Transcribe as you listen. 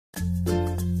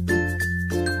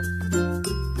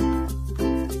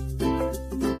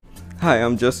Hi,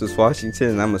 I'm Justice Washington,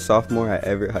 and I'm a sophomore at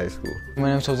Everett High School. My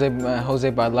name is Jose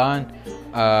Badlan.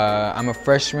 I'm a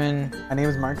freshman. My name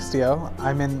is Mark Castillo.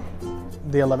 I'm in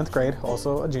the 11th grade,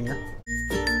 also a junior.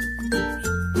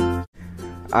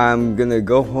 I'm gonna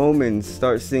go home and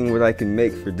start seeing what I can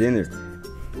make for dinner.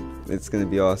 It's gonna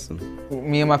be awesome.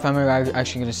 Me and my family are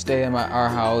actually gonna stay at our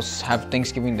house, have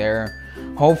Thanksgiving there.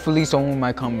 Hopefully someone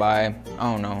might come by,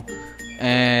 I don't know.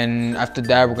 And after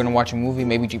that, we're gonna watch a movie,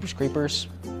 maybe Jeepers Creepers,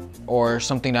 or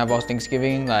something that involves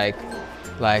Thanksgiving, like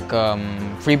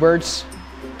Freebirds.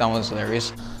 That one's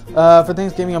hilarious. For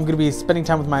Thanksgiving, I'm gonna be spending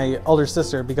time with my older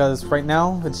sister because right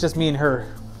now, it's just me and her.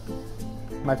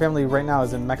 My family right now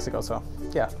is in Mexico, so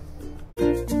yeah.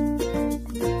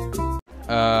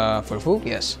 For food,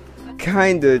 yes.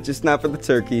 Kinda, just not for the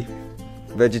turkey.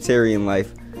 Vegetarian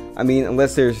life. I mean,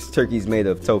 unless there's turkeys made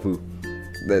of tofu.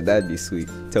 That'd be sweet.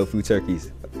 Tofu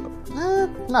turkeys.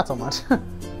 Not so much.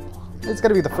 It's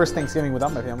gonna be the first Thanksgiving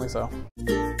without my family, so.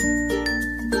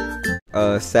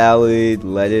 Salad,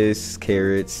 lettuce,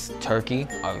 carrots. Turkey,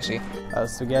 obviously.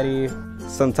 Spaghetti.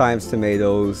 Sometimes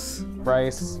tomatoes.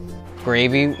 Rice.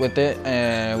 Gravy with it,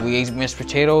 and we ate mashed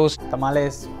potatoes.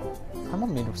 Tamales. My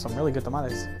mom made some really good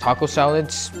tamales. Taco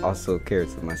salads. Also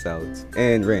carrots with my salads.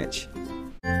 And ranch.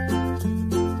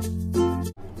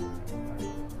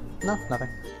 No, nothing.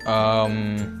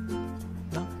 No.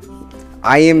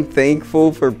 I am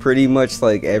thankful for pretty much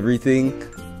like everything.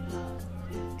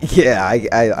 Yeah,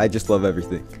 I just love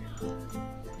everything.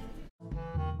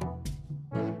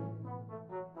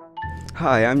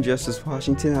 Hi, I'm Justice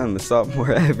Washington. I'm a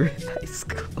sophomore at Everett High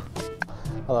School.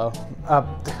 Hello.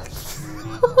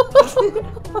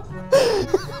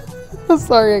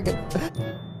 Sorry again.